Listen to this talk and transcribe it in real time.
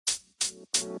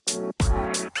Got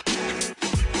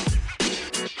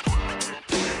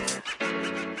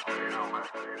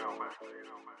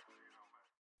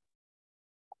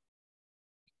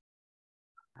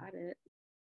it.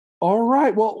 All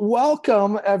right. Well,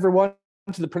 welcome everyone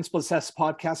to the Principal's Desk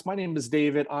podcast. My name is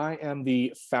David. I am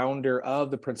the founder of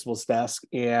the Principal's Desk,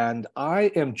 and I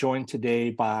am joined today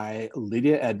by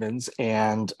Lydia Edmonds,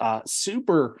 and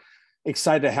super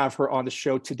excited to have her on the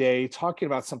show today, talking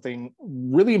about something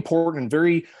really important and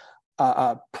very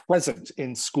present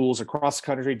in schools across the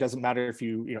country. It doesn't matter if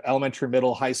you elementary,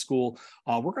 middle, high school.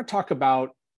 We're going to talk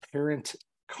about parent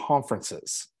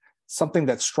conferences, something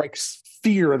that strikes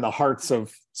fear in the hearts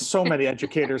of so many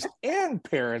educators and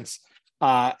parents,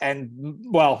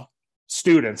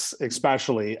 students,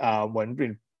 especially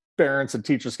when parents and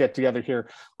teachers get together here.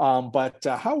 But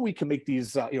how we can make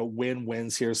these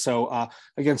win-wins here. So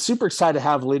again, super excited to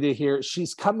have Lydia here.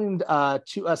 She's coming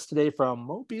to us today from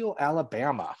Mobile,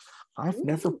 Alabama. I've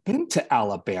never been to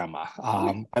Alabama.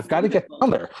 I've got to get down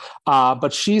there.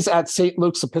 But she's at St.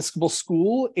 Luke's Episcopal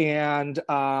School. And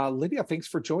Lydia, thanks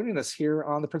for joining us here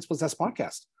on the Principal's Desk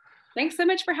podcast. Thanks so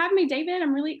much for having me, David.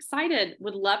 I'm really excited.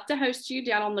 Would love to host you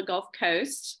down on the Gulf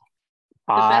Coast.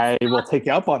 I will take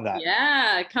you up on that.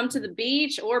 Yeah, come to the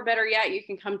beach, or better yet, you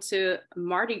can come to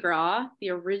Mardi Gras, the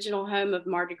original home of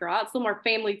Mardi Gras. It's a little more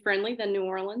family friendly than New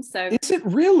Orleans. So is it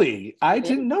really? I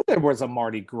didn't know there was a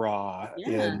Mardi Gras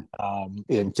in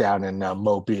down in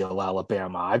Mobile,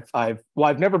 Alabama. I've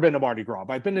never been to Mardi Gras,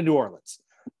 but I've been to New Orleans.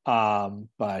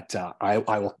 But I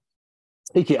will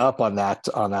take you up on that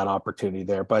opportunity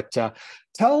there. But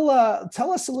tell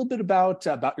us a little bit about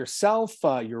yourself,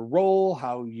 your role,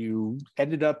 how you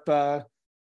ended up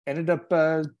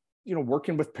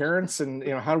working with parents, and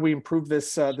how do we improve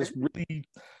this this really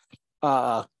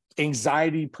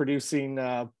anxiety producing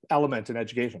element in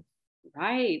education.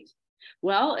 Right.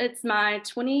 Well, it's my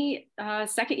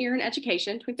 22nd year in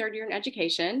education, 23rd year in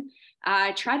education.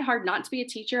 I tried hard not to be a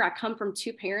teacher. I come from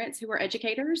two parents who were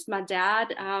educators. My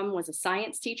dad was a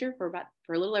science teacher for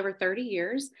a little over 30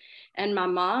 years. And my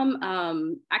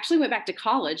mom actually went to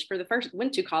college for the first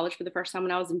time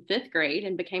when I was in 5th grade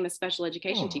and became a special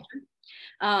education teacher.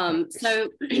 So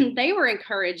they were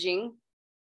encouraging,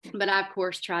 but I, of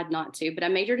course, tried not to. But I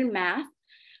majored in math.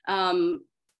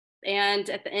 And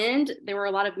at the end, there were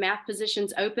a lot of math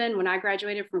positions open when I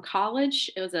graduated from college.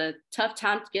 It was a tough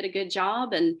time to get a good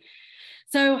job. And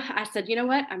so I said, you know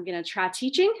what, I'm going to try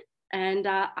teaching. And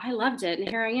I loved it. And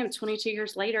here I am 22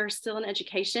 years later, still in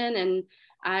education. And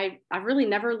I really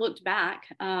never looked back.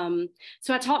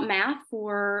 So I taught math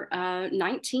for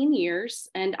 19 years.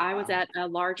 And I was at a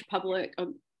large public,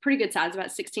 pretty good size,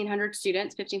 about 1,600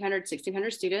 students,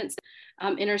 1,600 students,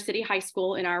 inner city high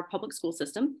school in our public school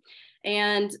system.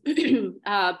 And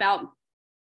about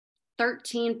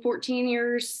 13, 14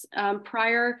 years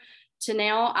prior to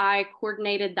now, I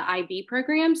coordinated the IB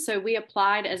program. So we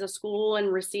applied as a school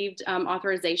and received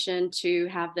authorization to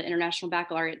have the International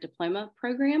Baccalaureate Diploma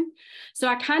program. So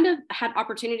I kind of had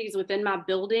opportunities within my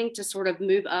building to sort of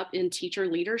move up in teacher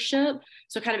leadership.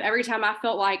 So kind of every time I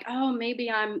felt like, oh,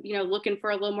 maybe I'm, looking for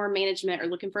a little more management or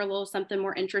looking for a little something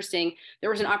more interesting,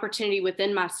 there was an opportunity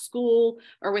within my school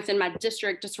or within my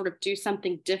district to sort of do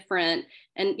something different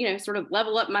and, sort of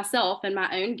level up myself and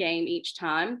my own game each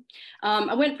time.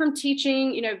 I went from teaching,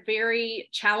 very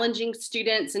challenging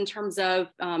students in terms of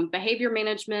behavior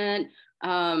management,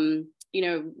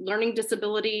 learning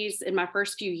disabilities in my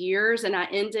first few years. And I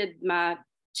ended my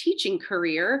teaching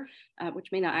career,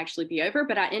 which may not actually be over,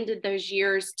 but I ended those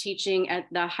years teaching at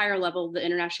the higher level, the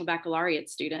International Baccalaureate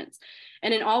students.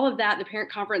 And in all of that, the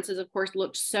parent conferences, of course,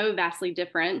 looked so vastly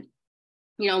different.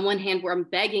 On one hand, where I'm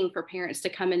begging for parents to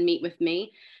come and meet with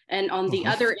me. And on the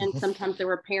other end, sometimes there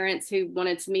were parents who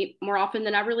wanted to meet more often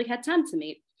than I really had time to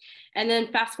meet. And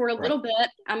then fast forward a little bit,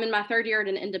 I'm in my 3rd year at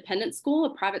an independent school,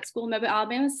 a private school in Mobile,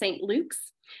 Alabama, St.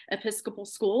 Luke's Episcopal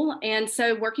School. And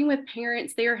so working with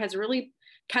parents there has really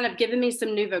kind of given me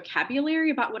some new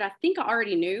vocabulary about what I think I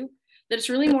already knew, that it's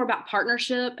really more about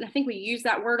partnership. And I think we use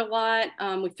that word a lot.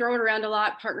 We throw it around a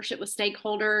lot, partnership with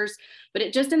stakeholders, but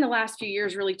it just in the last few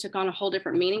years really took on a whole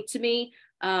different meaning to me.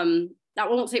 I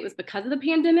won't say it was because of the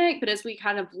pandemic, but as we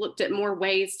kind of looked at more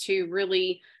ways to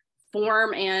really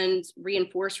form and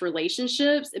reinforce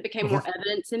relationships, it became more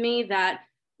evident to me that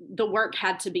the work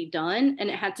had to be done, and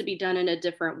it had to be done in a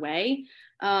different way.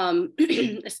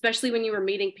 Especially when you were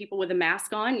meeting people with a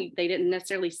mask on, they didn't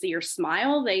necessarily see your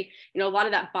smile. They, a lot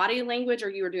of that body language, or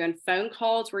you were doing phone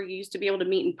calls where you used to be able to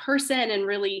meet in person and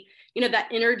really, that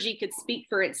energy could speak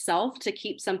for itself to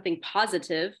keep something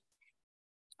positive.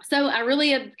 So I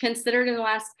really have considered in the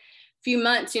last few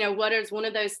months, what is one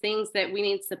of those things that we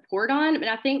need support on? But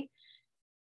I think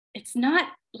it's not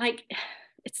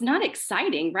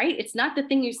exciting, right? It's not the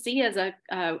thing you see as a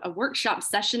workshop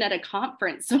session at a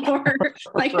conference, or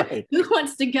like right. Who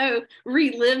wants to go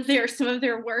relive some of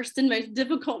their worst and most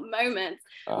difficult moments,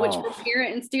 which were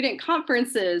parent and student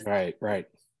conferences. Right.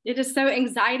 It is so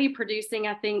anxiety producing,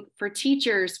 I think, for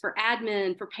teachers, for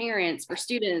admin, for parents, for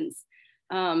students.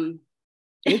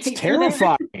 It's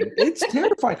terrifying. It's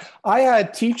terrifying. I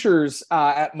had teachers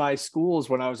at my schools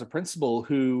when I was a principal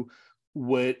who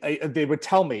they would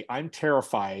tell me, I'm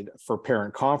terrified for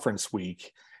parent conference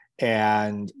week.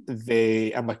 And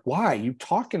I'm like, why? You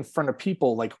talk in front of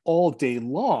people like all day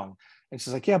long. And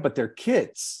she's like, yeah, but they're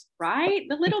kids. Right?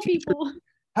 The little people.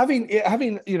 Having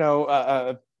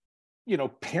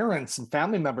parents and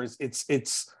family members,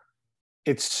 it's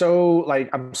so like,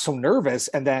 I'm so nervous.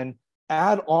 And then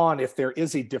add on if there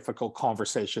is a difficult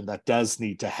conversation that does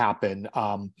need to happen.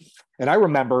 And I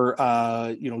remember,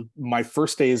 my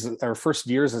first years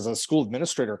as a school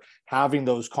administrator, having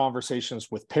those conversations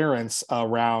with parents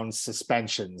around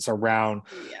suspensions, around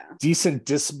decent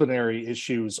disciplinary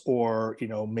issues, or,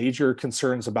 major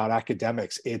concerns about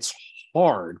academics. It's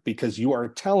hard because you are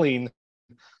telling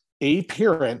a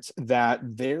parent that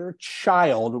their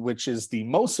child, which is the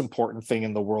most important thing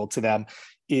in the world to them,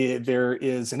 there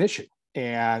is an issue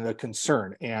and a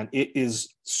concern, and it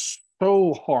is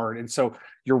so hard. And so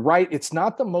you're right, it's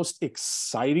not the most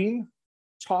exciting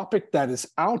topic that is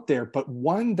out there, but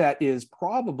one that is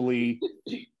probably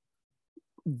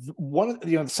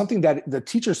something that the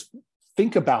teachers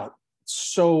think about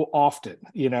so often,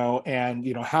 and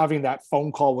having that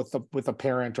phone call with a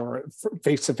parent or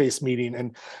face-to-face meeting,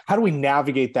 and how do we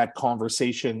navigate that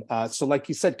conversation? So like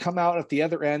you said, come out at the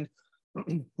other end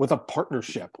with a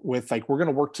partnership, with like, we're going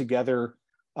to work together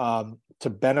to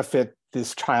benefit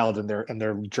this child and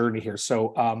their journey here.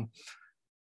 So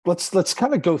let's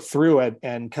kind of go through it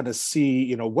and kind of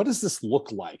see, what does this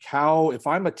look like? How, if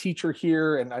I'm a teacher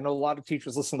here, and I know a lot of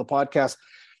teachers listen to the podcast,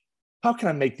 how can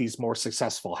I make these more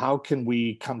successful? How can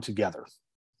we come together?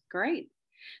 Great.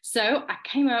 So I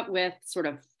came up with sort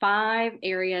of 5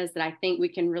 areas that I think we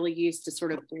can really use to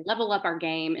sort of level up our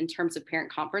game in terms of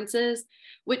parent conferences,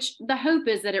 which the hope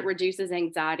is that it reduces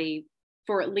anxiety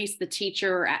for at least the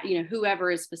teacher, or, whoever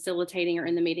is facilitating or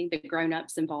in the meeting, the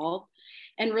grown-ups involved,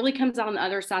 and really comes out on the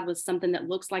other side with something that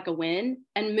looks like a win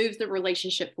and moves the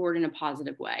relationship forward in a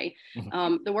positive way.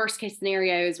 Mm-hmm. The worst case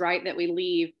scenario is, right, that we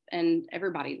leave and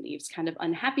everybody leaves kind of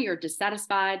unhappy or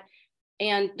dissatisfied.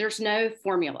 And there's no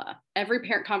formula. Every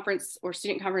parent conference or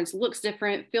student conference looks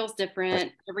different, feels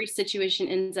different. Every situation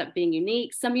ends up being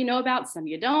unique. Some you know about, some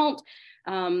you don't.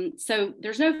 So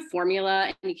there's no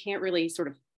formula, and you can't really sort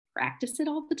of practice it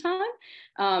all the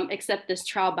time, except this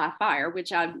trial by fire,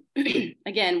 which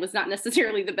again, was not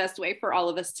necessarily the best way for all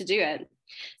of us to do it.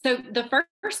 So the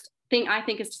first thing I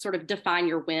think is to sort of define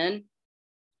your win.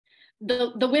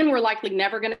 The win we're likely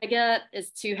never going to get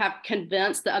is to have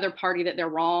convinced the other party that they're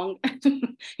wrong.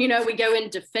 We go in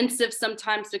defensive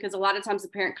sometimes, because a lot of times the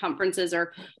parent conferences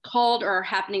are called or are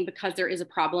happening because there is a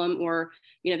problem, or,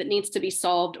 that needs to be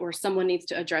solved, or someone needs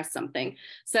to address something.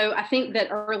 So I think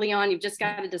that early on, you've just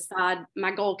got to decide,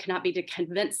 my goal cannot be to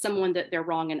convince someone that they're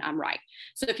wrong and I'm right.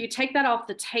 So if you take that off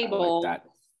the table,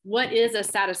 what is a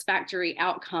satisfactory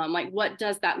outcome? Like, what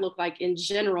does that look like in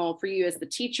general for you as the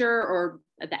teacher or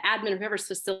the admin or whoever's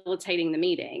facilitating the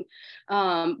meeting?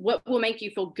 What will make you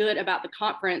feel good about the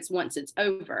conference once it's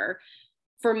over?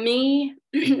 For me,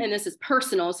 and this is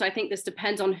personal, so I think this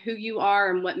depends on who you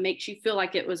are and what makes you feel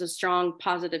like it was a strong,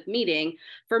 positive meeting.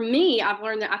 For me, I've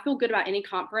learned that I feel good about any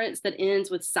conference that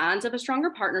ends with signs of a stronger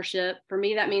partnership. For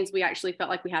me, that means we actually felt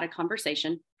like we had a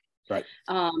conversation. Right.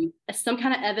 Some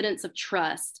kind of evidence of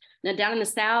trust. Now, down in the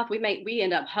South, we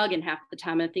end up hugging half the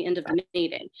time at the end of the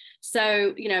meeting.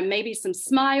 So, maybe some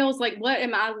smiles, like, what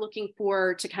am I looking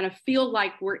for to kind of feel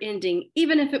like we're ending,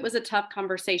 even if it was a tough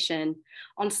conversation,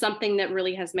 on something that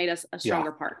really has made us a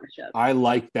stronger partnership. I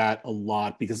like that a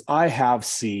lot, because I have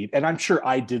seen, and I'm sure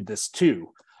I did this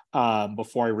too,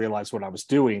 before I realized what I was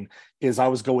doing, is I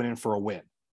was going in for a win.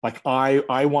 Like,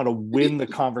 I want to win the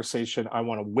conversation. I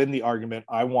want to win the argument.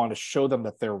 I want to show them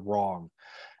that they're wrong.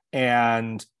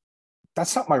 And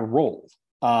that's not my role.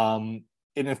 And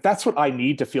if that's what I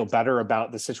need to feel better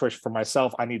about the situation for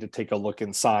myself, I need to take a look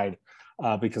inside,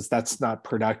 because that's not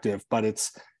productive. But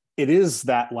it is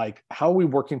that, like, how are we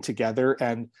working together?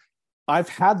 And I've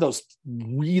had those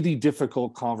really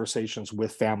difficult conversations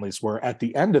with families where at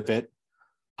the end of it,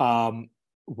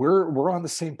 we're on the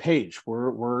same page.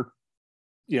 We're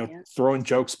throwing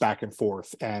jokes back and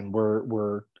forth, and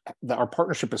we're our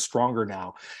partnership is stronger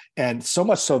now. And so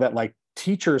much so that like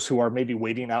teachers who are maybe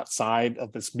waiting outside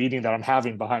of this meeting that I'm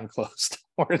having behind closed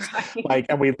doors, Right. like,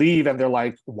 and we leave and they're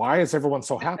like, why is everyone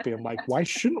so happy? I'm like, why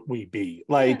shouldn't we be?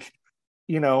 Like,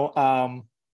 and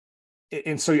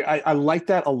so I like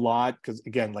that a lot, because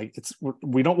again, like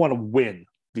we don't want to win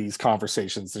these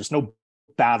conversations. There's no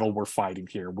battle we're fighting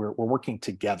here. We're working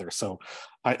together. So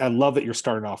I love that you're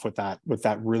starting off with that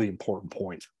really important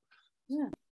point. Yeah.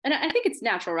 And I think it's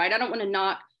natural, right? I don't want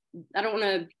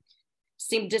to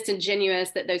seem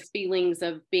disingenuous that those feelings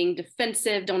of being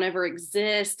defensive don't ever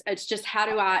exist. It's just, how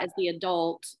do I, as the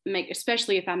adult,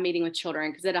 especially if I'm meeting with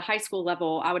children, because at a high school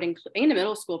level, I would include, and a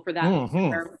middle school for that,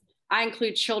 matter, I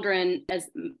include children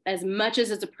as much as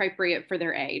is appropriate for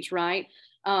their age, right?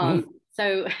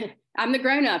 So I'm the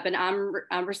grown up, and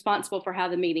I'm responsible for how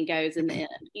the meeting goes in the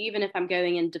end, even if I'm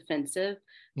going in defensive.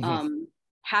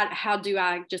 How do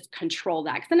I just control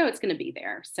that? Because I know it's going to be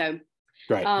there. So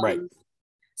right.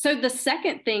 So the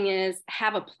second thing is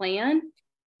have a plan,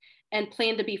 and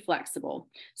plan to be flexible.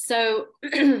 So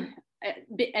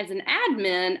as an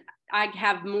admin, I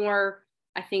have more,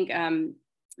 I think,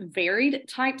 varied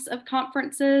types of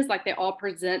conferences, like they all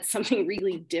present something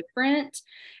really different.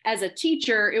 As a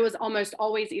teacher, it was almost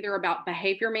always either about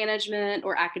behavior management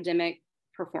or academic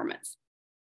performance.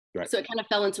 Right. So it kind of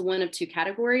fell into one of two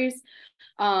categories.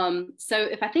 So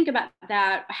if I think about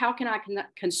that, how can I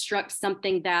construct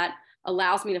something that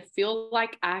allows me to feel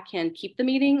like I can keep the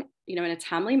meeting, in a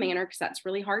timely manner, because that's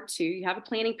really hard too. You have a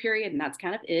planning period, and that's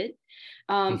kind of it.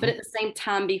 But at the same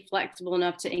time, be flexible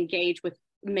enough to engage with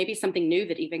maybe something new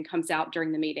that even comes out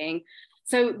during the meeting.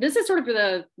 So this is sort of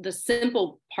the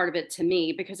simple part of it to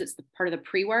me, because it's the part of the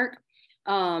pre-work.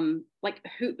 Like,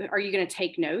 who are you going to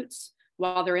take notes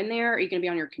while they're in there? Are you going to be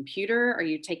on your computer? Are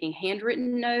you taking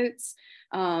handwritten notes?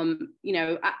 I'm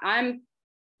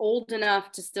old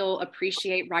enough to still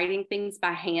appreciate writing things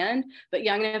by hand, but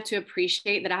young enough to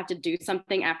appreciate that I have to do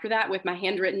something after that with my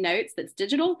handwritten notes that's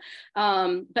digital.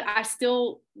 But I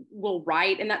still will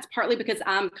write. And that's partly because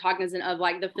I'm cognizant of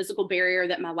like the physical barrier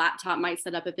that my laptop might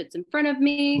set up if it's in front of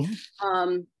me.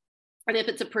 And if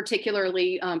it's a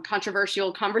particularly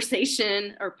controversial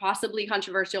conversation, or possibly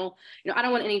controversial, I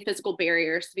don't want any physical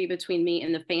barriers to be between me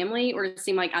and the family, or to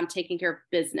seem like I'm taking care of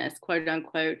business, quote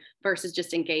unquote, versus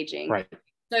just engaging. Right.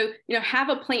 So, have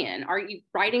a plan. Are you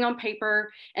writing on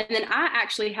paper? And then I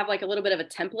actually have like a little bit of a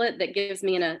template that gives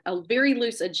me a very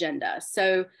loose agenda.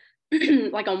 So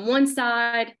like on one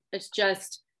side, it's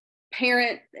just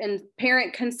parent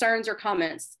concerns or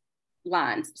comments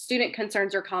lines, student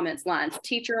concerns or comments lines,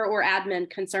 teacher or admin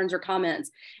concerns or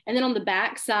comments. And then on the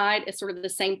back side, it's sort of the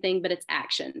same thing, but it's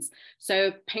actions.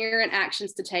 So parent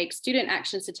actions to take, student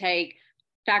actions to take,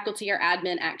 faculty or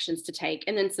admin actions to take,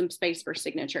 and then some space for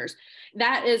signatures.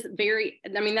 That is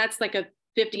that's like a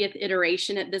 50th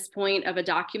iteration at this point of a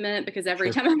document, because every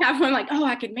time I have one, I'm like, oh,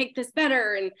 I could make this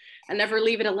better, and I never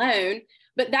leave it alone.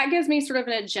 But that gives me sort of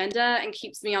an agenda and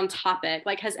keeps me on topic.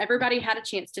 Like, has everybody had a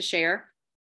chance to share?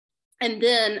 And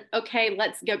then, okay,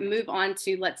 let's move on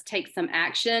to, let's take some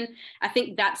action. I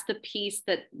think that's the piece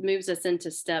that moves us into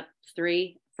step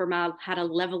 3 for how to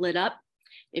level it up.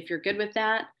 If you're good with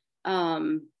that.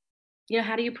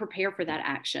 How do you prepare for that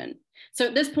action? So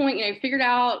at this point, figured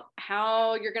out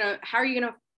how are you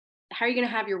gonna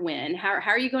have your win? How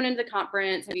are you going into the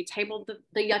conference? Have you tabled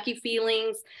the yucky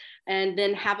feelings? And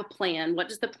then have a plan. What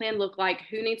does the plan look like?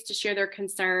 Who needs to share their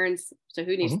concerns? So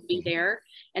who needs to be there?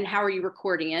 And how are you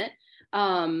recording it?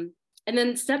 And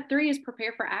then step 3 is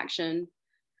prepare for action.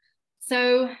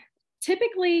 So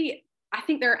typically, I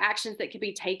think there are actions that could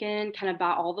be taken kind of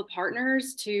by all the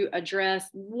partners to address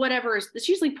whatever it's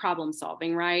usually problem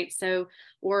solving, right? So,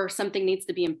 or something needs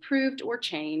to be improved or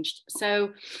changed.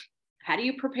 So how do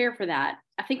you prepare for that?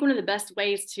 I think one of the best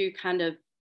ways to kind of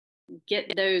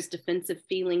get those defensive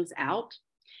feelings out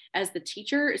as the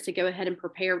teacher is to go ahead and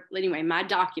prepare, anyway, my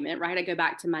document, right? I go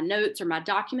back to my notes or my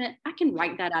document. I can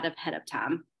write that out ahead of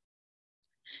time.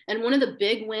 And one of the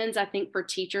big wins, I think, for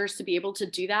teachers to be able to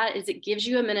do that is it gives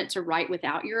you a minute to write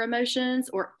without your emotions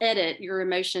or edit your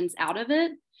emotions out of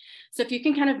it. So if you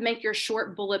can kind of make your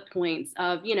short bullet points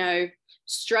of,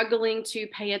 struggling to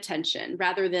pay attention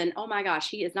rather than, oh my gosh,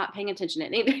 he is not paying attention,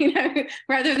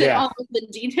 rather than all of the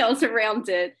details around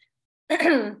it.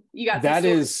 You got that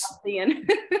is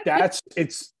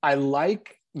I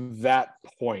like that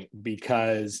point,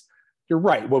 because you're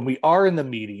right. When we are in the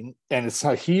meeting and it's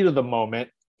the heat of the moment,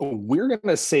 we're going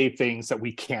to say things that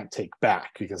we can't take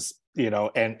back, because,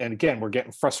 and again, we're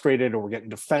getting frustrated or we're getting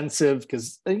defensive,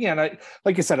 because again,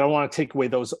 like I said, I don't want to take away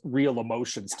those real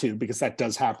emotions too, because that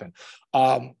does happen.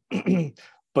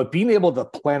 But being able to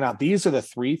plan out, these are the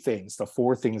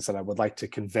four things that I would like to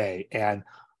convey. And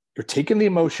you're taking the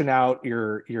emotion out,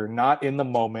 you're not in the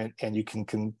moment, and you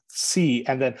can see,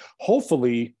 and then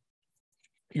hopefully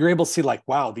you're able to see like,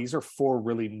 wow, these are four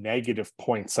really negative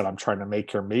points that I'm trying to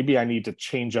make here. Maybe I need to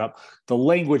change up the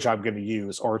language I'm going to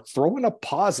use, or throw in a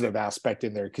positive aspect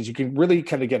in there, because you can really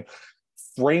kind of, again,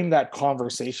 frame that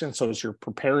conversation. So as you're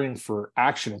preparing for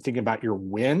action and thinking about your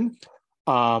win,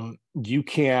 you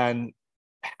can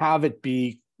have it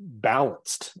be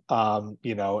balanced, and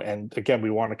again, we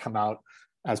want to come out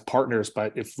as partners,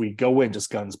 but if we go in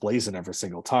just guns blazing every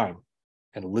single time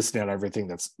and listening to everything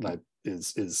that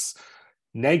is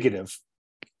negative,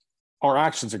 our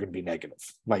actions are going to be negative.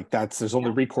 Like there's only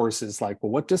recourse is like,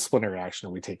 well, what disciplinary action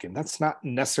are we taking? That's not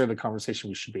necessarily the conversation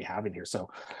we should be having here. So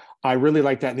I really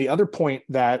like that. And the other point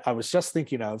that I was just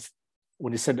thinking of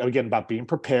when you said, again, about being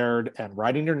prepared and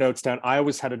writing your notes down, I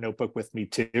always had a notebook with me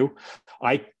too.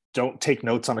 I don't take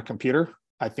notes on a computer.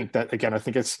 I think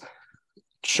it's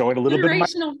showing a little bit of my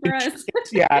for us.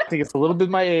 Yeah, I think it's a little bit of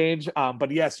my age.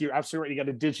 But yes, you're absolutely right.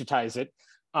 You got to digitize it.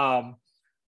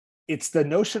 It's the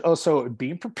notion also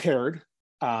being prepared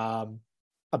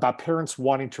about parents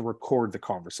wanting to record the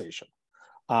conversation.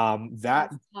 That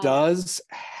does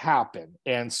happen.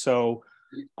 And so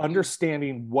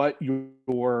understanding what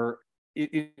your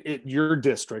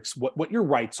districts, what your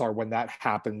rights are when that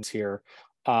happens here,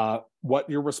 what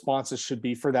your responses should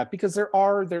be for that, because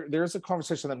there's a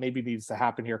conversation that maybe needs to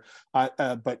happen here.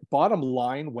 But bottom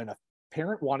line, when a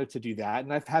parent wanted to do that,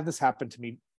 and I've had this happen to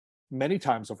me many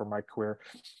times over my career,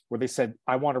 where they said,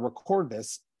 I want to record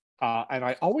this. And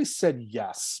I always said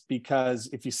yes, because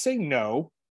if you say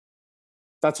no,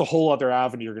 that's a whole other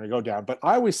avenue you're going to go down. But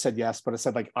I always said yes, but I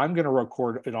said, like, I'm going to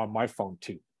record it on my phone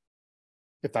too,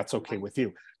 if that's okay with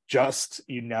you. Just,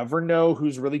 you never know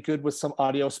who's really good with some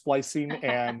audio splicing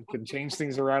and can change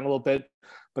things around a little bit.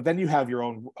 But then you have your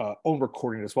own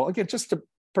recording as well. Again, just to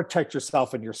protect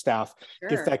yourself and your staff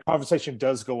if that conversation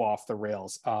does go off the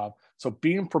rails. So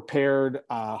being prepared,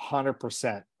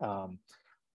 100%.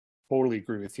 Totally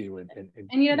agree with you. And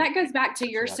that goes back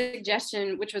to your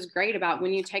suggestion, which was great, about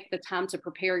when you take the time to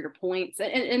prepare your points,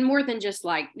 and more than just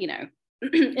like,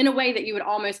 in a way that you would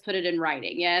almost put it in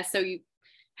writing. Yeah. So you,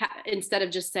 instead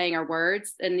of just saying our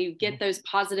words, and you get those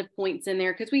positive points in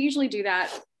there, because we usually do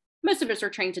that. Most of us are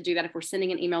trained to do that if we're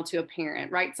sending an email to a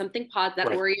parent, right? Something positive,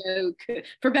 that Oreo,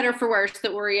 for better or for worse, the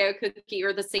Oreo cookie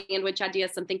or the sandwich idea,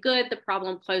 something good, the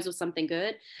problem close with something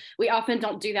good. We often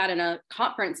don't do that in a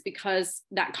conference, because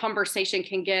that conversation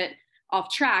can get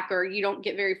off track, or you don't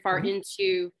get very far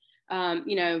into,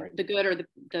 the good or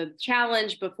the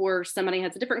challenge before somebody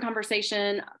has a different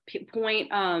conversation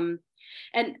point.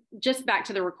 And just back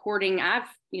to the recording, I've,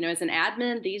 as an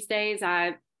admin these days,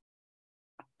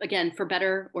 again, for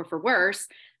better or for worse,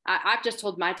 I've just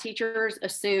told my teachers,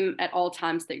 assume at all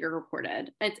times that you're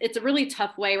recorded. It's a really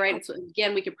tough way, right? So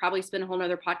again, we could probably spend a whole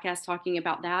nother podcast talking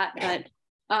about that, but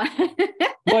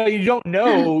well, you don't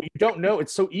know.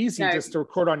 It's so easy just to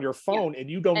record on your phone, and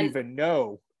you don't even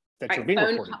know that you're being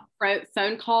recorded.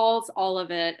 Phone calls, all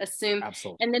of it, assume.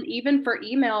 Absolutely. And then even for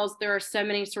emails, there are so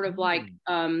many sort of like,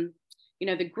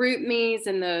 the group me's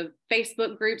and the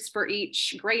Facebook groups for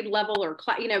each grade level or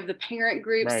class, the parent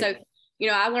groups. So,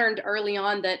 I learned early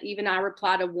on that even I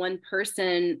reply to one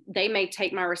person, they may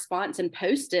take my response and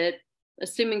post it,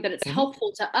 assuming that it's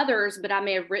helpful to others, but I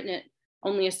may have written it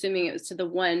only assuming it was to the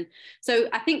one. So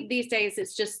I think these days,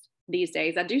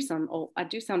 I do sound old. I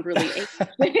do sound really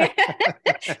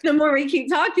the more we keep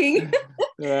talking.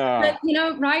 But,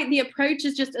 right. The approach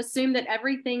is just assume that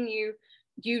everything you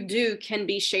do can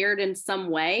be shared in some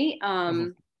way.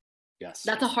 Yes.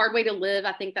 That's a hard way to live.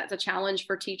 I think that's a challenge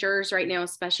for teachers right now,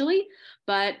 especially,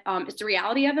 but it's the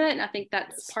reality of it. And I think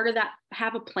that's part of that,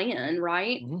 have a plan,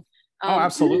 right? Oh,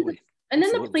 absolutely. And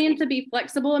then the plan to be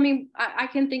flexible. I mean, I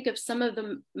can think of some of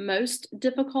the most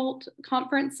difficult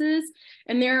conferences,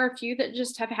 and there are a few that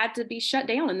just have had to be shut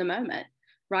down in the moment,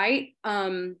 right?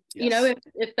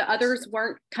 If the others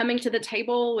weren't coming to the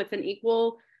table with an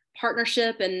equal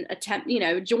partnership and attempt,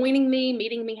 joining me,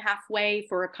 meeting me halfway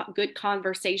for a good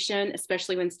conversation,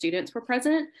 especially when students were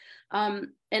present,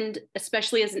 and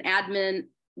especially as an admin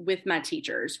with my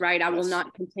teachers, right? I will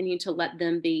not continue to let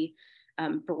them be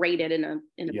berated in a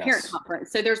parent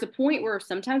conference. So there's a point where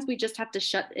sometimes we just have to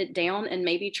shut it down and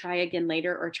maybe try again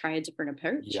later, or try a different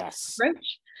approach.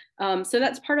 So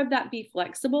that's part of that. Be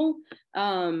flexible.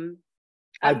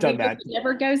 I've done that. It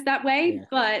never goes that way,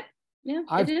 but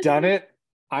I've done it.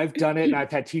 And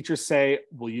I've had teachers say,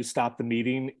 will you stop the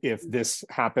meeting if this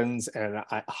happens? And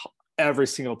every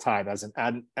single time as an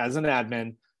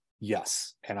admin,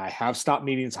 Yes. And I have stopped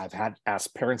meetings. I've had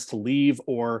asked parents to leave,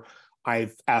 or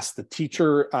I've asked the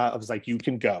teacher, I was like, you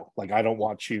can go. Like, I don't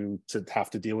want you to have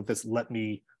to deal with this.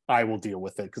 I will deal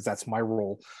with it because that's my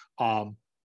role.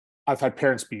 I've had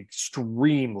parents be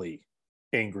extremely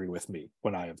angry with me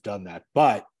when I have done that,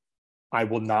 but I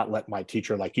will not let my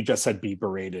teacher, like you just said, be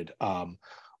berated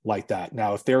like that.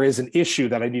 Now, if there is an issue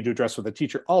that I need to address with a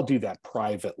teacher, I'll do that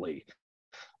privately.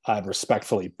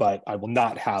 Respectfully, but I will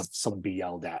not have someone be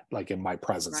yelled at like in my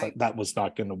presence. Right. That was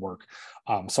not going to work.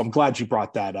 So I'm glad you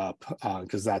brought that up,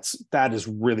 because that is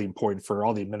really important for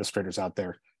all the administrators out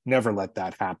there. Never let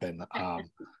that happen.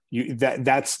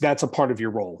 That's a part of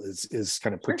your role is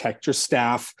kind of protect your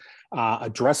staff,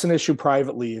 address an issue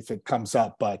privately if it comes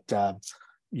up, but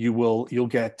you'll earn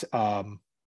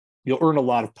a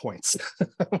lot of points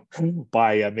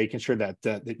by making sure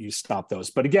that you stop those.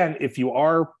 But again, if you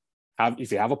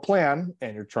have a plan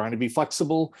and you're trying to be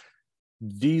flexible,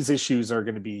 these issues are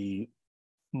going to be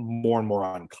more and more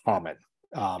uncommon,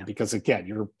 because again,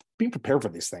 you're being prepared for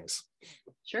these things.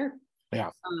 Sure. Yeah.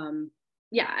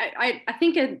 I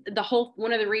think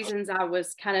one of the reasons I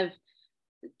was kind of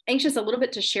anxious a little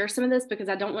bit to share some of this, because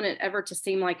I don't want it ever to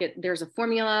seem like there's a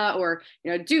formula or,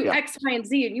 do X, Y, and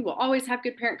Z, and you will always have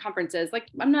good parent conferences. Like,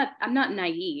 I'm not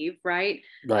naive, right?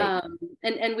 Right.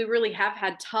 And we really have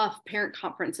had tough parent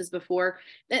conferences before.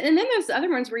 And then there's other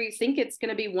ones where you think it's going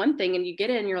to be one thing and you get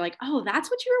in and you're like, oh,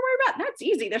 that's what you were worried about? That's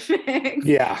easy to fix.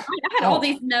 Yeah. I had all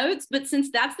these notes, but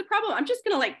since that's the problem, I'm just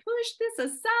going to like push this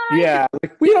aside. Yeah.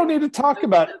 Like, we don't need to talk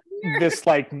about this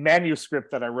like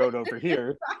manuscript that I wrote over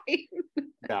here. Right.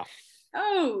 Yeah.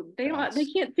 Oh, they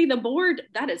can't see the board.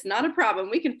 That is not a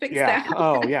problem. We can fix that.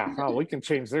 Oh, yeah. Oh, we can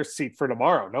change their seat for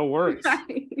tomorrow. No worries.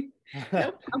 Right.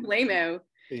 No problemo.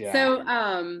 Yeah.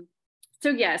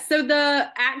 So the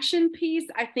action piece,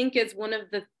 I think, is one of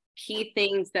the key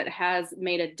things that has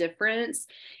made a difference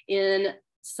in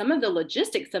some of the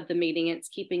logistics of the meeting. It's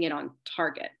keeping it on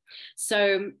target.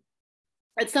 So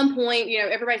at some point,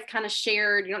 everybody's kind of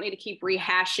shared. You don't need to keep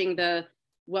rehashing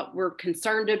what we're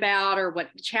concerned about or what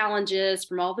the challenge is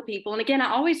from all the people. And again,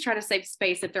 I always try to save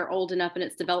space if they're old enough and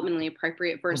it's developmentally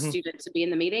appropriate for a student to be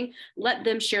in the meeting. Let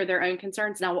them share their own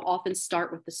concerns, and I will often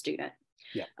start with the student.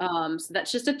 Yeah. So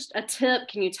that's just a tip.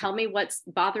 Can you tell me what's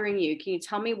bothering you? Can you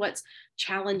tell me what's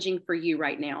challenging for you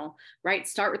right now? Right?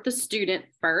 Start with the student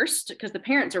first, because the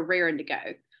parents are raring to go,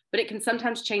 but it can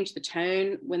sometimes change the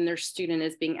tone when their student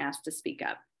is being asked to speak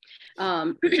up.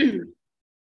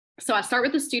 So I start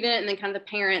with the student and then kind of the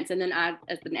parents, and then I,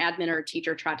 as an admin or a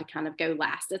teacher, try to kind of go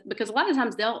last, because a lot of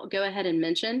times they'll go ahead and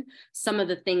mention some of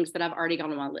the things that I've already got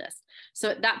on my list.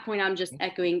 So at that point, I'm just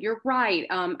echoing, you're right.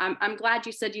 I'm glad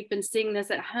you said you've been seeing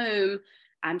this at home.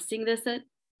 I'm seeing this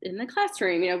in the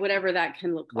classroom, whatever that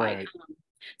can look like. Right.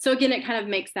 So again, it kind of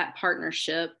makes that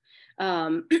partnership.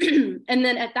 And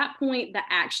then at that point, the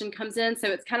action comes in. So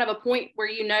it's kind of a point where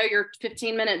you're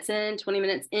 15 minutes in, 20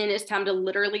 minutes in, it's time to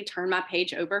literally turn my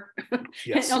page over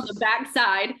Yes. on the back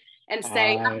side and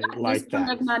say, I've got this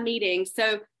one of my meeting.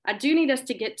 So I do need us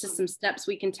to get to some steps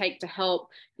we can take to help,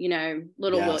 little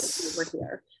William over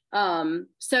here.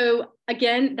 So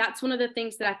again, that's one of the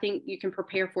things that I think you can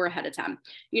prepare for ahead of time.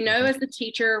 As the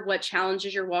teacher, what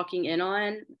challenges you're walking in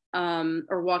on,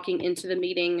 or walking into the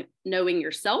meeting, knowing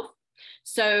yourself.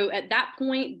 So at that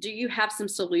point, do you have some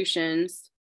solutions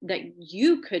that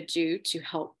you could do to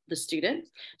help the student?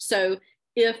 So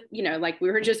if, like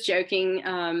we were just joking,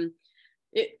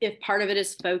 if part of it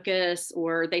is focus,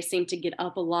 or they seem to get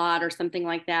up a lot or something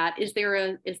like that, is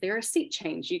there a seat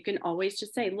change? You can always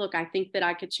just say, look, I think that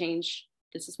I could change.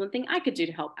 This is one thing I could do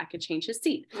to help. I could change his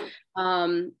seat.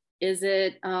 Is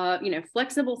it,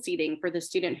 flexible seating for the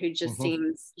student who just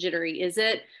seems jittery? Is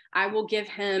it, I will give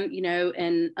him,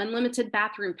 an unlimited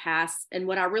bathroom pass, and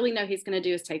what I really know he's going to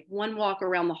do is take one walk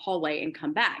around the hallway and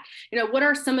come back. What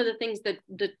are some of the things that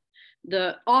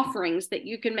the offerings that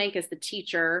you can make as the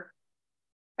teacher?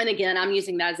 And again, I'm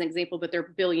using that as an example, but there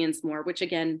are billions more, which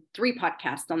again, 3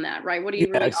 podcasts on that, right? What do you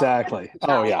really exactly.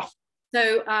 Oh, yeah.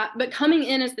 So, but coming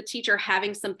in as the teacher,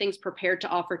 having some things prepared to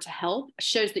offer to help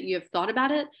shows that you have thought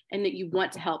about it and that you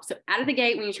want to help. So out of the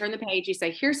gate, when you turn the page, you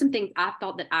say, here's some things I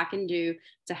thought that I can do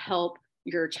to help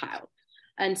your child.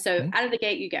 And so out of the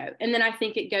gate you go. And then I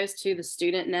think it goes to the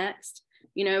student next.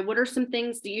 What are some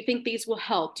things, do you think these will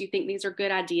help? Do you think these are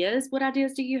good ideas? What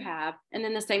ideas do you have? And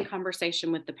then the same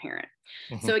conversation with the parent.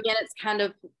 So again, it's kind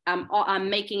of, I'm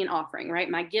making an offering, right?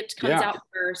 My gift comes out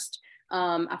first.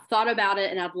 I've thought about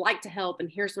it and I'd like to help, and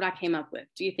here's what I came up with.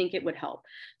 Do you think it would help?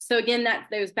 So again,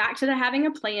 that goes back to the having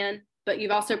a plan, but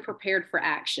you've also prepared for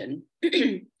action.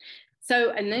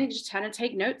 So, and then you just kind of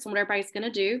take notes on what everybody's going to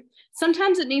do.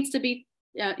 Sometimes it needs to be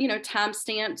time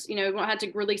stamps. You won't have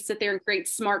to really sit there and create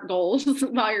SMART goals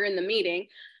while you're in the meeting.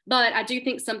 But I do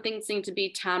think some things seem to be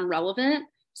time relevant.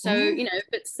 So, if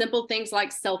it's simple things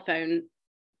like cell phone,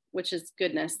 which is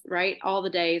goodness, right? All the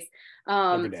days.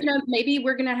 Every day. Maybe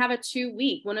we're going to have a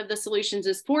 2-week. One of the solutions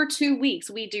is for 2 weeks,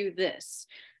 we do this.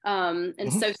 So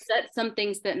set some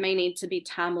things that may need to be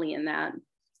timely in that.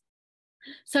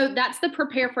 So that's the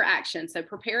prepare for action. So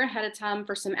prepare ahead of time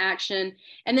for some action.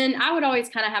 And then I would always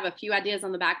kind of have a few ideas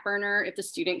on the back burner. If the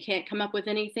student can't come up with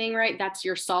anything, right? That's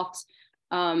your soft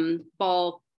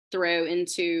ball throw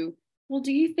into, well,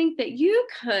 do you think that you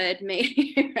could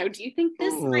maybe, do you think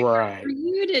this might be for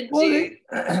you to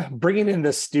do? Bringing in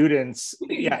the students,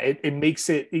 it makes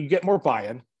it, you get more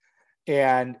buy-in,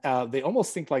 and they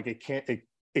almost think like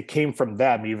it came from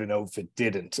them, even though if it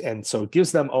didn't. And so it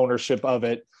gives them ownership of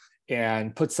it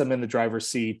and puts them in the driver's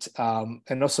seat,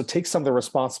 and also takes some of the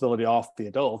responsibility off the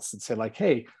adults and say like,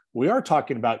 hey, we are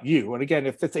talking about you. And again,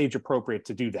 if it's age appropriate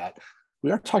to do that,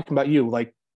 we are talking about you.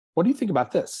 Like, what do you think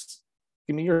about this?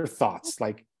 Give me your thoughts.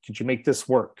 Like, could you make this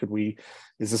work?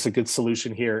 Is this a good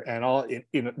solution here? And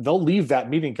they'll leave that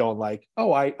meeting going like,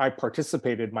 oh, I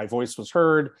participated, my voice was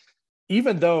heard,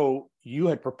 even though you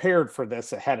had prepared for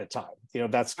this ahead of time.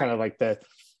 That's kind of like the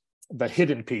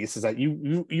hidden piece, is that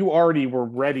you already were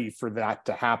ready for that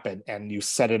to happen, and you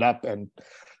set it up, and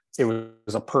it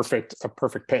was a perfect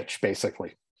pitch,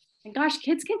 basically. And gosh,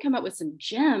 kids can come up with some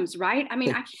gems, right? I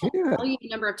mean, I can't tell you the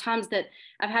number of times that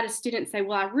I've had a student say,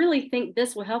 well, I really think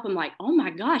this will help. I'm like, oh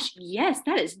my gosh, yes,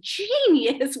 that is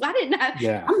genius. Why didn't I?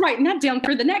 Yeah. I'm writing that down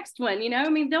for the next one. I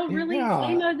mean, they'll really,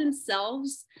 they know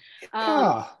themselves.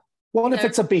 Well, and if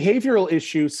it's a behavioral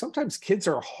issue, sometimes kids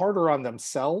are harder on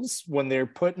themselves when they're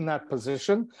put in that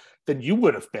position than you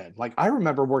would have been. Like, I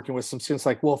remember working with some students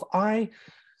like, well,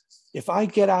 if I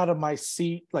get out of my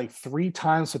seat like 3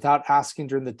 times without asking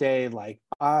during the day, like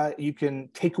you can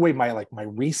take away my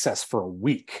recess for a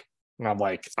week. And I'm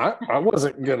like, I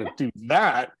wasn't going to do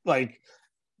that. Like,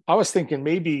 I was thinking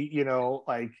maybe,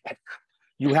 like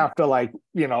you have to I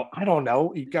don't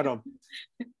know, you got to.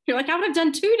 You're like, I would have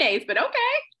done 2 days, but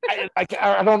okay.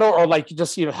 I don't know. Or like,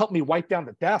 just, help me wipe down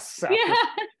the desks. Yeah.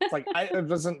 It's like, it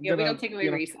wasn't. We don't take away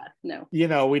recess. No.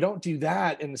 We don't do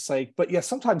that. And it's like, but yeah,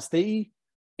 sometimes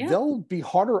they'll be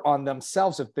harder on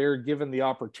themselves if they're given the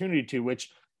opportunity to, which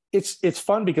it's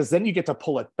fun because then you get to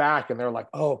pull it back and they're like,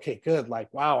 oh, okay, good.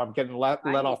 Like, wow, I'm getting let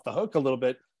off the hook a little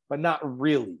bit, but not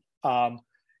really. And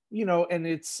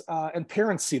it's, and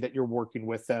parents see that you're working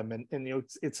with them, and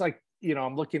it's like,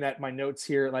 I'm looking at my notes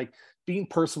here, like being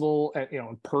personable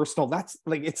and, personal. That's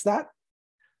like, it's that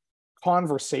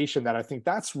conversation that I think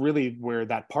that's really where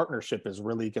that partnership is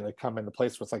really going to come into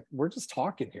place. Where it's like, we're just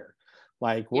talking here.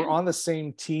 Like, we're on the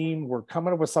same team. We're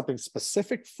coming up with something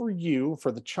specific for you,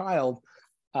 for the child,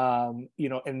 and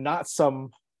not some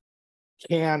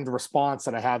canned response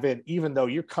that I have even though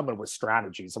you're coming with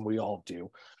strategies, and we all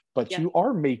do, but you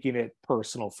are making it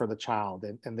personal for the child,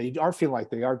 and they are feeling like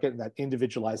they are getting that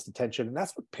individualized attention. And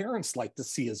that's what parents like to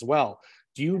see as well.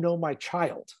 Do you know my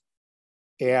child?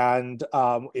 And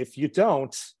if you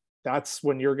don't, that's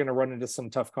when you're going to run into some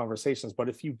tough conversations. But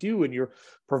if you do, and you're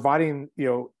providing,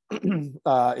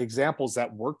 examples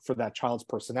that work for that child's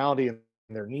personality and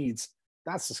their needs,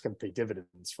 that's just going to pay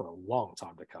dividends for a long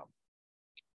time to come.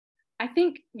 I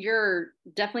think you're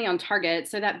definitely on target.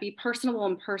 So that be personable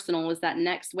and personal is that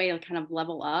next way to kind of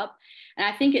level up. And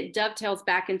I think it dovetails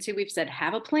back into, we've said,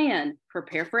 have a plan,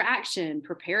 prepare for action,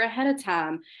 prepare ahead of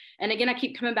time. And again, I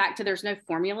keep coming back to, there's no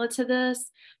formula to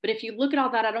this, but if you look at all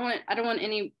that, I don't want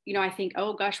any, I think,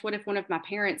 oh gosh, what if one of my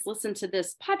parents listened to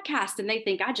this podcast and they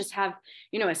think I just have,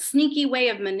 a sneaky way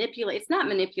of manipulating. It's not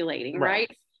manipulating,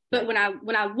 right? But when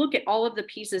I look at all of the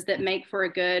pieces that make for a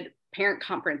good parent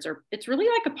conference, or it's really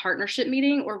like a partnership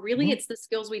meeting, or really it's the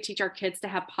skills we teach our kids to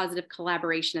have positive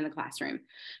collaboration in the classroom.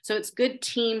 So it's good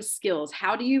team skills.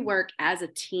 How do you work as a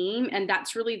team? And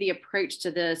that's really the approach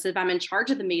to this. If I'm in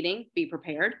charge of the meeting, be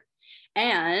prepared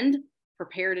and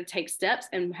prepare to take steps.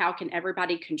 And how can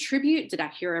everybody contribute? Did I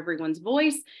hear everyone's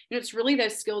voice? It's really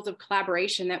those skills of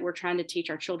collaboration that we're trying to teach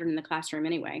our children in the classroom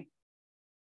anyway.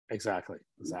 Exactly.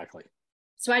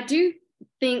 So I do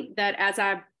think that as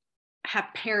I have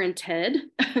parented,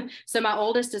 so my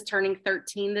oldest is turning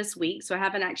 13 this week, so I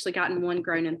haven't actually gotten one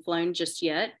grown and flown just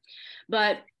yet,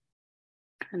 but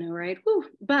I know, right? Woo.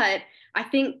 But I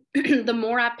think the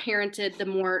more I parented, the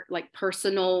more like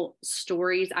personal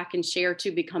stories I can share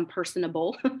to become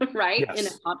personable, right? Yes. In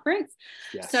a conference.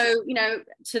 Yes. So,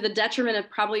 to the detriment of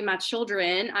probably my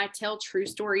children, I tell true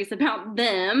stories about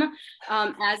them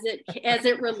as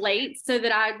it relates, so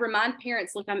that I remind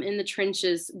parents, look, I'm in the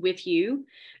trenches with you.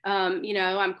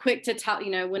 I'm quick to tell,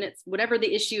 when it's whatever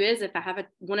the issue is, if I have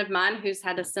one of mine who's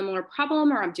had a similar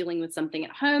problem, or I'm dealing with something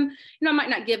at home, I might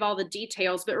not give all the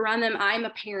details, but remind them I'm a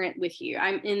parent with you.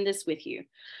 I'm in this with you.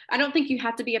 I don't think you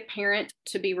have to be a parent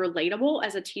to be relatable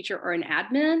as a teacher or an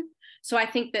admin. So I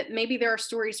think that maybe there are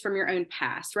stories from your own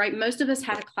past, right? Most of us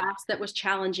had a class that was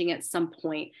challenging at some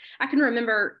point. I can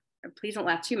remember, please don't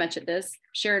laugh too much at this,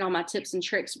 sharing all my tips and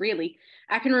tricks, really.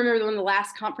 I can remember one of the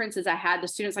last conferences I had, the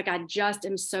students like, I just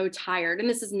am so tired. And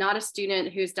this is not a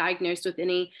student who's diagnosed with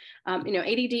any,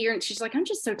 ADD, or she's like, I'm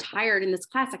just so tired in this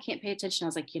class, I can't pay attention. I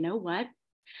was like, you know what?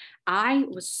 I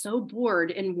was so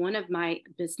bored in one of my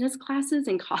business classes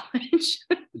in college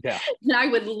Yeah.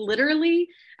 that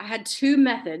I had two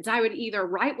methods. I would either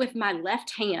write with my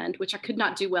left hand, which I could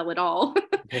not do well at all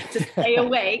to stay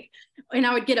awake. And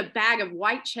I would get a bag of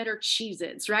white cheddar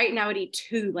Cheez-Its, right? And I would eat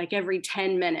two like every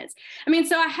 10 minutes.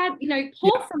 So I had,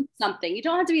 pull from something. You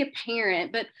don't have to be a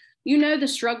parent, but the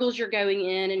struggles you're going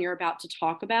in and you're about to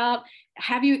talk about.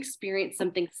 Have you experienced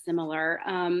something similar?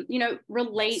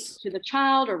 Relate to the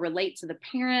child or relate to the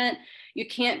parent. You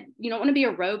don't want to be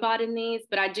a robot in these,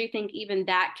 but I do think even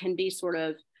that can be sort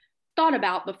of thought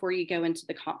about before you go into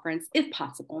the conference, if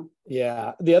possible.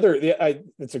 Yeah.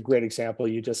 It's a great example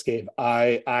you just gave.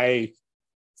 I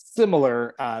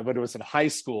similar, when it was in high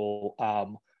school,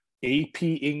 AP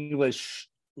English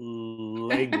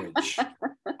language.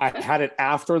 I had it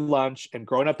after lunch, and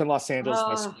growing up in Los Angeles,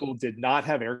 my school did not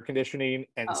have air conditioning.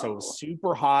 And so it was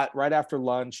super hot right after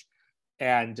lunch.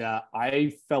 And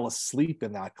I fell asleep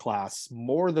in that class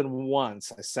more than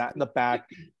once. I sat in the back,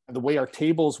 and the way our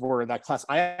tables were in that class,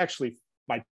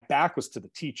 my back was to the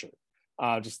teacher. We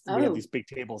had these big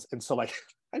tables. And so like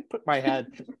I put my head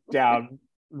down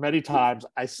many times.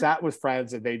 I sat with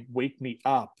friends and they'd wake me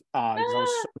up because I was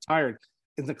so tired.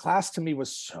 And the class to me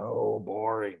was so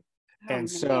boring.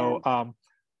 So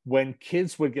when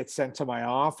kids would get sent to my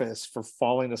office for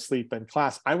falling asleep in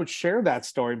class, I would share that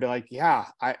story and be like, yeah,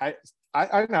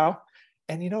 I know.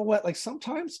 And you know what? Like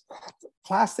sometimes the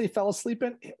class they fell asleep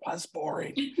in, it was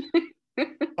boring.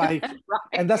 Like,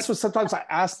 and that's what sometimes I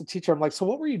ask the teacher, I'm like, so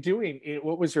what were you doing?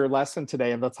 What was your lesson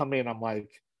today? And they'll tell me, and I'm like,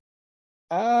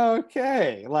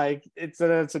 okay, like it's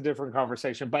a different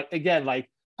conversation. But again, like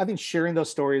I think sharing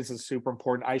those stories is super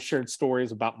important. I shared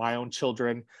stories about my own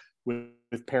children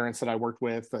with parents that I worked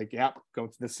with, like, yeah, going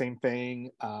through the same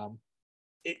thing.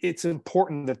 It's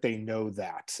important that they know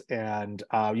that, and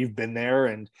you've been there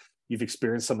and you've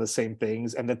experienced some of the same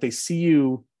things, and that they see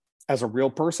you as a real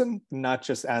person, not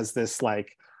just as this,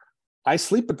 like, I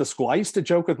sleep at the school. I used to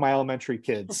joke with my elementary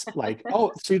kids, like,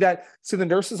 oh, see the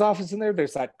nurse's office in there?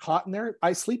 There's that cot in there.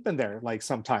 I sleep in there, like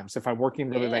sometimes if I'm working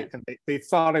really late, and they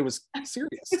thought I was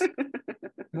serious.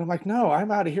 And I'm like, no,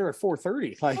 I'm out of here at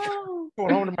 4:30, like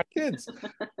going home to my kids.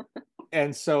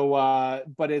 And so,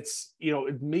 but it's,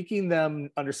 making them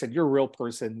understand you're a real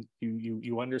person.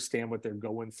 You understand what they're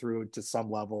going through to some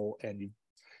level, and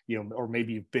or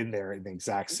maybe you've been there in the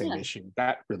exact same issue.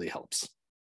 That really helps.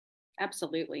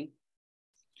 Absolutely.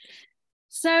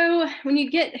 So when you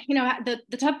get,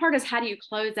 the tough part is, how do you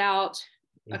close out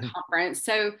a conference?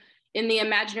 So in the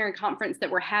imaginary conference that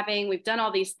we're having, we've done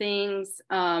all these things.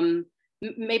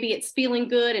 Maybe it's feeling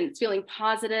good and it's feeling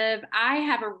positive. I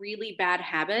have a really bad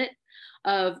habit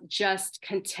of just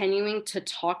continuing to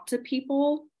talk to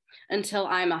people until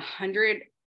I'm 100%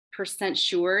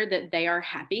 sure that they are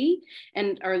happy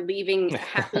and are leaving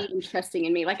happy and trusting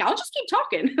in me. Like, I'll just keep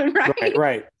talking, right?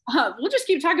 Right. We'll just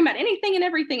keep talking about anything and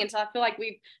everything until I feel like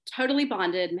we've totally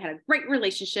bonded and had a great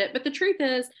relationship. But the truth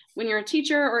is, when you're a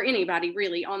teacher or anybody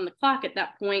really on the clock at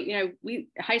that point, we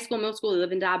high school, middle school,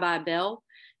 live and die by a bell.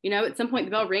 At some point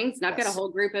the bell rings and I've got a whole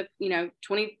group of,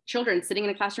 20 children sitting in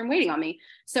a classroom waiting on me.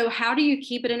 So how do you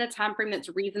keep it in a time frame that's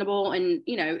reasonable and,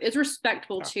 is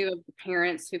respectful to the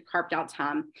parents who've carved out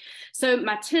time? So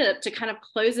my tip to kind of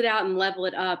close it out and level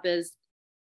it up is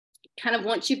kind of,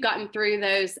 once you've gotten through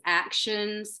those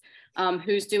actions,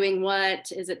 who's doing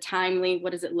what, is it timely?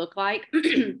 What does it look like?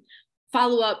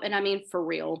 Follow up. And I mean, for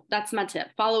real, that's my tip.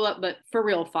 Follow up, but for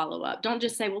real follow up. Don't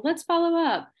just say, well, let's follow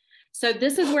up. So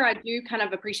this is where I do kind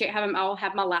of appreciate I'll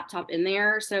have my laptop in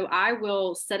there. So I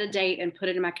will set a date and put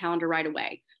it in my calendar right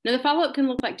away. Now the follow-up can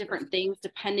look like different things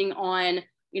depending on,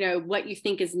 what you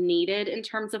think is needed in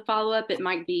terms of follow-up. It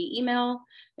might be email,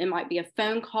 it might be a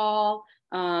phone call.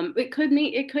 It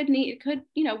could,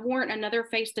 warrant another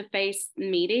face-to-face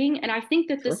meeting. And I think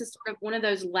that Sure. this is sort of one of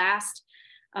those last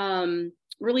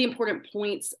really important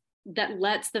points that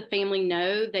lets the family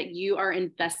know that you are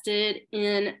invested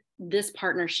in this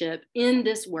partnership, in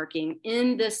this working,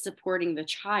 in this supporting the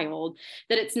child,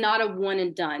 that it's not a one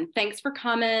and done. Thanks for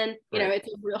coming. Right.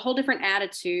 It's a whole different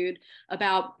attitude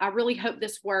about, I really hope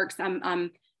this works.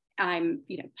 I'm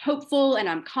hopeful and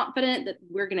I'm confident that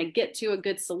we're going to get to a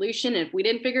good solution. And if we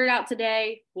didn't figure it out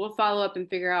today, we'll follow up and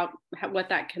figure out what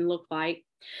that can look like.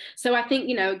 So I think,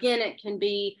 again, it can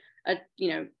be a,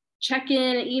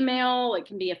 check-in, an email, it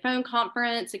can be a phone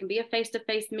conference, it can be a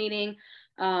face-to-face meeting,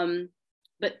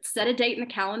 but set a date in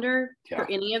the calendar for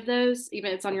any of those, even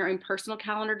if it's on your own personal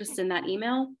calendar, to send that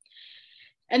email.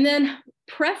 And then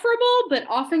preferable, but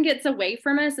often gets away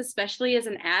from us, especially as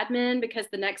an admin, because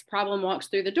the next problem walks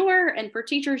through the door. And for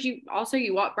teachers, you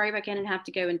walk right back in and have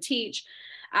to go and teach.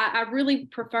 I really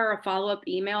prefer a follow-up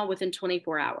email within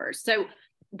 24 hours. So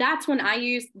that's when I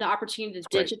use the opportunity to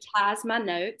digitize my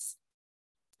notes.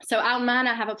 So on mine,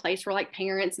 I have a place where like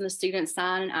parents and the students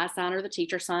sign, and I sign, or the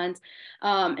teacher signs.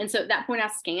 And so at that point I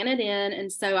scan it in.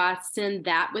 And so I send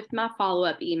that with my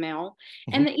follow-up email.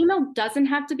 And the email doesn't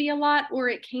have to be a lot, or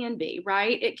it can be,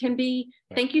 right? It can be,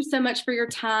 thank you so much for your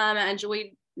time. I enjoyed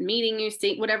meeting you,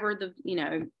 see whatever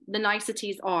the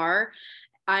niceties are.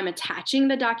 I'm attaching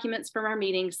the documents from our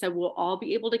meeting, so we'll all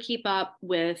be able to keep up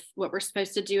with what we're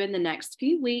supposed to do in the next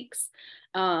few weeks.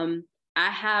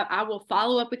 I will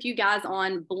follow up with you guys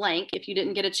on blank if you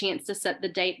didn't get a chance to set the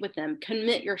date with them.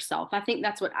 Commit yourself. I think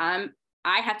that's what I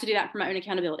have to do that for my own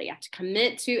accountability. I have to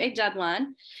commit to a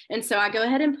deadline. And so I go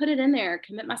ahead and put it in there,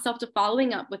 commit myself to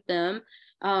following up with them.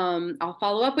 I'll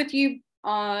follow up with you,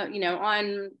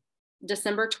 on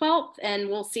December 12th, and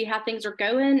we'll see how things are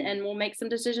going, and we'll make some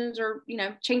decisions or,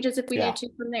 changes if we need to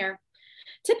from there.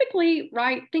 Typically,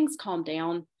 right, things calm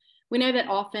down. We know that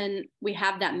often we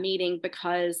have that meeting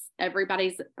because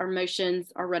everybody's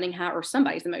emotions are running high, or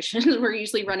somebody's emotions were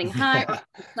usually running high, or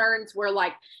concerns were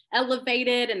like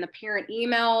elevated, and the parent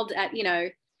emailed at,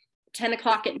 10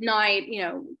 o'clock at night,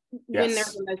 when they're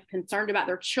the most concerned about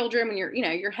their children, when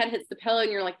your head hits the pillow and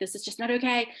you're like, this is just not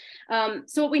okay.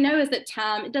 So what we know is that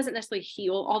time, it doesn't necessarily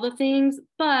heal all the things,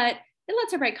 but it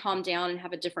lets everybody calm down and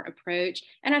have a different approach.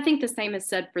 And I think the same is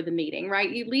said for the meeting, right?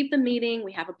 You leave the meeting,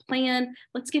 we have a plan,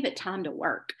 let's give it time to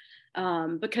work.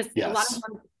 Because a lot of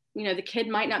times, the kid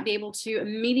might not be able to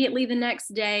immediately the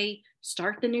next day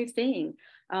start the new thing.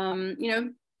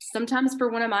 Sometimes for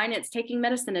one of mine, it's taking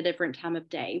medicine a different time of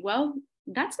day. Well,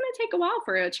 that's going to take a while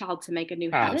for a child to make a new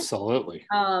habit. Absolutely.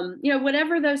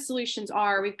 Whatever those solutions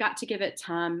are, we've got to give it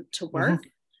time to work.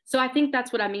 So I think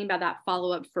that's what I mean by that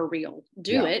follow-up for real.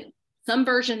 Do it. Some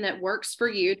version that works for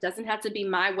you. It doesn't have to be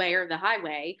my way or the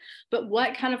highway, but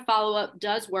what kind of follow-up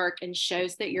does work and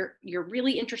shows that you're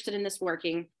really interested in this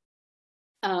working,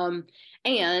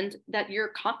 and that you're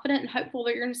confident and hopeful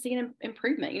that you're going to see an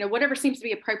improvement, whatever seems to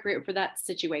be appropriate for that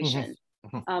situation,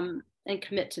 and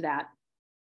commit to that.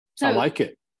 So I like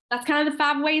it. That's kind of the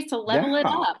 5 ways to level it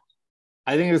up.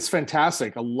 I think it's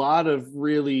fantastic. A lot of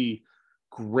really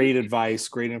great advice,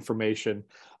 great information.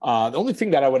 The only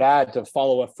thing that I would add to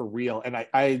follow up for real, and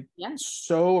I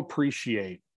so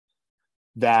appreciate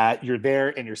that you're there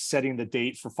and you're setting the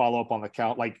date for follow up on the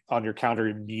count, like on your calendar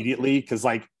immediately. Because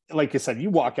like you said, you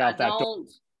walk out that door,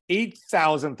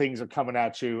 8,000 things are coming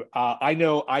at you. I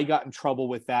know I got in trouble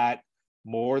with that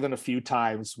more than a few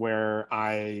times where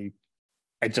I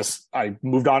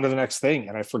moved on to the next thing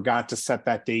and I forgot to set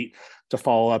that date to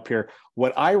follow up here.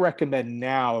 What I recommend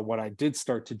now, and what I did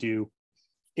start to do,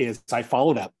 is I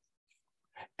followed up,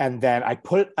 and then I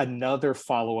put another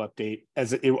follow-up date,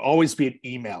 as it will always be an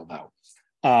email though.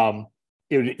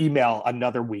 It would email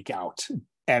another week out,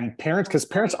 and because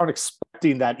parents aren't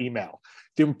expecting that email.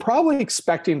 They're probably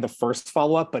expecting the first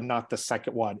follow-up, but not the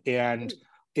second one. And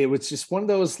it was just one of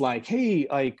those like, hey,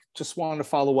 like just wanted to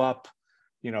follow up,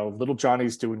 little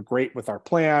Johnny's doing great with our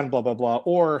plan, blah, blah, blah.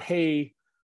 Or, hey,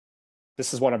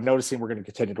 this is what I'm noticing. We're going to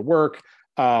continue to work.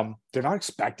 They're not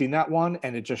expecting that one.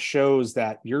 And it just shows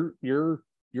that you're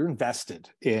invested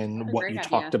in what you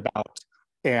talked about.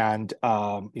 And,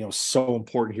 so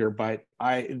important here. But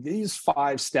these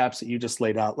 5 steps that you just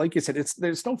laid out, like you said,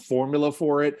 there's no formula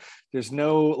for it. There's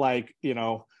no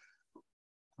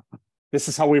this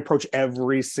is how we approach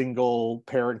every single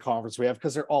parent conference we have,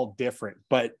 because they're all different.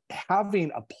 But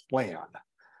having a plan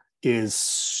is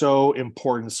so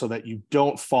important so that you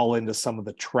don't fall into some of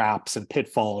the traps and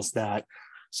pitfalls that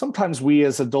sometimes we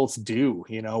as adults do.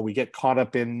 We get caught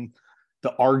up in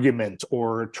the argument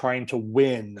or trying to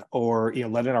win, or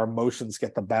letting our emotions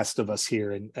get the best of us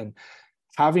here. And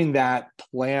having that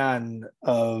plan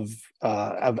of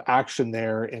action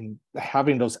there and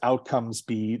having those outcomes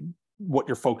be what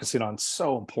you're focusing on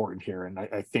so important here. And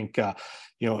I think,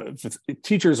 if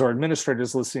teachers or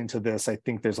administrators listening to this, I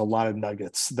think there's a lot of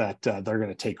nuggets that they're going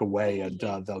to take away and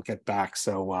they'll get back.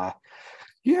 So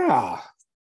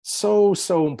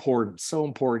so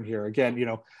important here.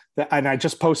 Again, and I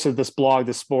just posted this blog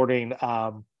this morning,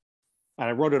 and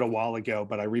I wrote it a while ago,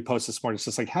 but I reposted this morning. It's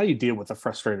just like, how do you deal with a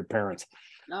frustrated parent?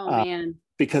 Oh man.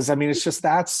 Because it's just,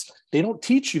 they don't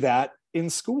teach you that in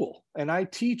school. And I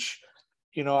teach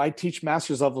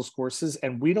master's levels courses,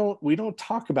 and we don't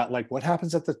talk about like what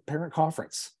happens at the parent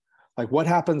conference, like what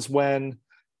happens when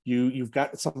you've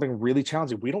got something really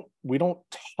challenging. We don't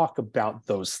talk about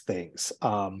those things.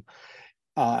 But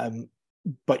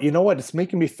you know what? It's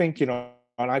making me think, and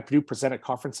I do present at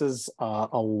conferences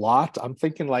a lot. I'm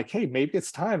thinking like, hey, maybe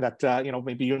it's time that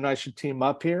maybe you and I should team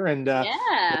up here and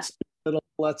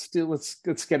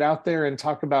let's get out there and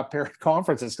talk about parent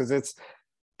conferences, because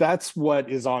that's what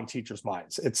is on teachers'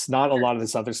 minds. It's not a lot of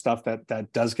this other stuff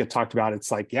that does get talked about.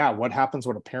 It's like, what happens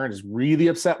when a parent is really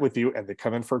upset with you and they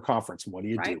come in for a conference? What do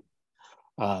you do?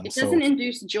 It doesn't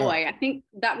induce joy. I think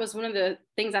that was one of the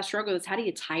things I struggled with. How do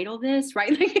you title this,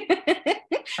 right?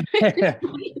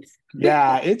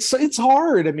 Yeah, it's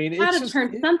hard. How to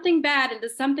turn something bad into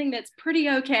something that's pretty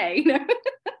okay.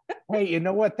 Hey, you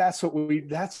know what? That's what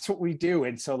we do.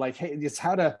 And so like, hey, it's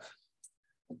how to,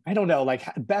 I don't know, like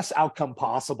best outcome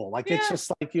possible. Like, it's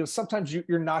just like, sometimes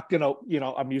you're not gonna,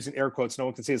 I'm using air quotes, no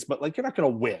one can see this, but like, you're not gonna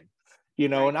win.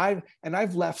 Right. And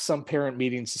I've left some parent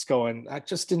meetings just going, that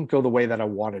just didn't go the way that I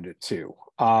wanted it to.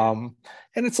 And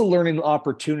it's a learning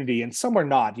opportunity, and some are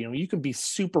not. You can be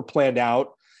super planned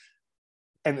out,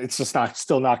 and it's just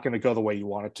still not going to go the way you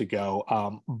want it to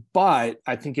go. But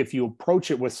I think if you approach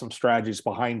it with some strategies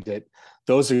behind it,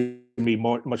 those are going to be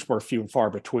much more few and far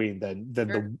between than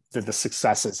the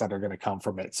successes that are going to come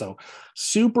from it. So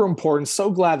super important.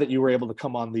 So glad that you were able to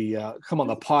come on the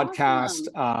podcast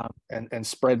and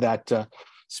spread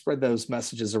those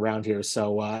messages around here.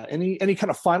 So any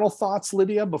kind of final thoughts,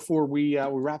 Lydia, before we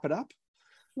wrap it up?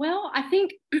 Well, I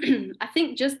think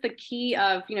just the key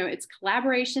of, it's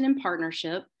collaboration and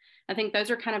partnership. I think those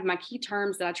are kind of my key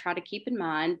terms that I try to keep in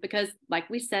mind, because like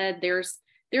we said, there's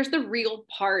the real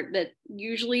part that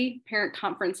usually parent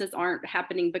conferences aren't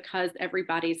happening because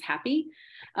everybody's happy.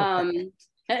 Right.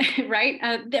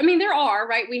 There are,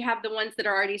 right. We have the ones that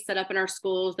are already set up in our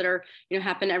schools that are,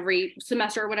 happen every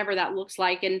semester or whatever that looks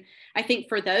like. And I think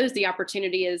for those, the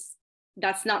opportunity is,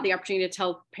 that's not the opportunity to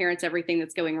tell parents everything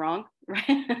that's going wrong.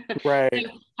 Right. So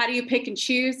how do you pick and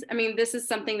choose? This is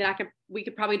something that we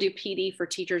could probably do PD for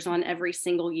teachers on every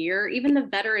single year. Even the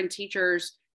veteran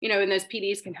teachers, and those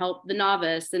PDs can help the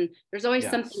novice. And there's always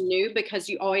something new, because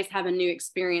you always have a new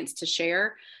experience to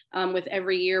share with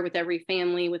every year, with every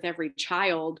family, with every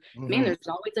child. Mm-hmm. Man, there's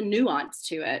always a nuance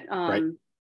to it. Right.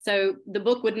 So the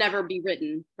book would never be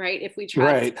written, right, if we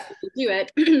tried to do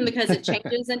it, because it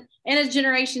changes. And as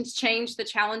generations change, the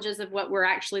challenges of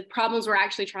problems we're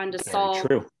actually trying to solve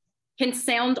can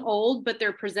sound old, but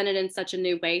they're presented in such a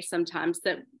new way sometimes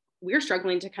that we're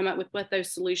struggling to come up with what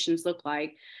those solutions look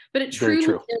like. But it truly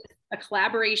is a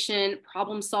collaboration,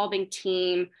 problem-solving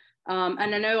team.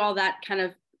 And I know all that kind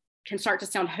of can start to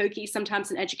sound hokey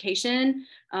sometimes in education.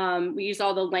 We use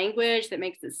all the language that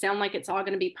makes it sound like it's all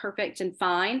going to be perfect and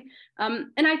fine.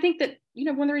 And I think that,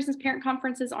 one of the reasons parent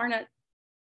conferences aren't a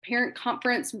parent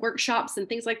conference, workshops and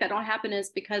things like that don't happen is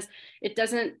because it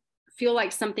doesn't feel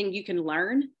like something you can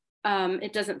learn.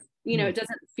 It doesn't, it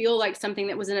doesn't feel like something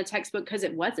that was in a textbook, because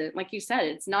it wasn't. Like you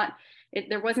said,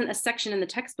 there wasn't a section in the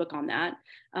textbook on that.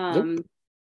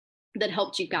 That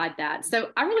helped you guide that.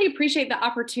 So I really appreciate the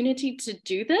opportunity to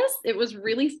do this. It was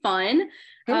really fun.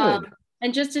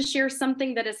 And just to share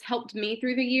something that has helped me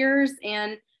through the years,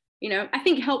 and, I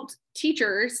think helped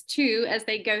teachers too, as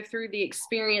they go through the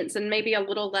experience, and maybe a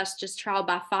little less just trial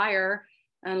by fire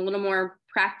and a little more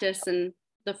practice, and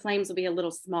the flames will be a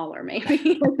little smaller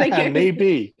maybe.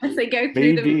 Maybe. As they go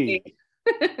through the meeting.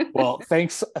 Well,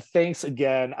 thanks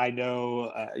again. I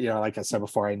know, like I said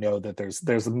before, I know that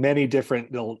there's many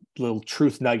different little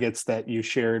truth nuggets that you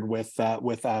shared with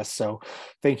us. So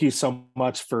thank you so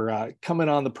much for coming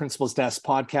on the Principal's Desk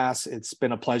podcast. It's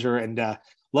been a pleasure, and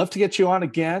love to get you on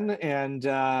again and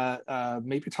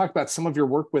maybe talk about some of your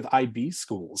work with IB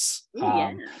schools.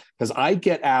 Because I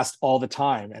get asked all the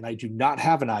time, and I do not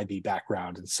have an IB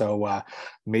background. And so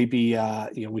maybe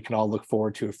we can all look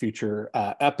forward to a future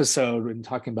episode and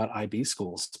talking about IB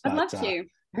schools. I'd love to.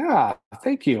 Yeah,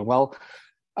 thank you. Well,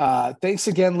 thanks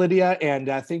again, Lydia. And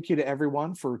thank you to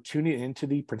everyone for tuning into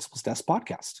the Principal's Desk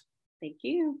podcast. Thank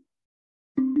you.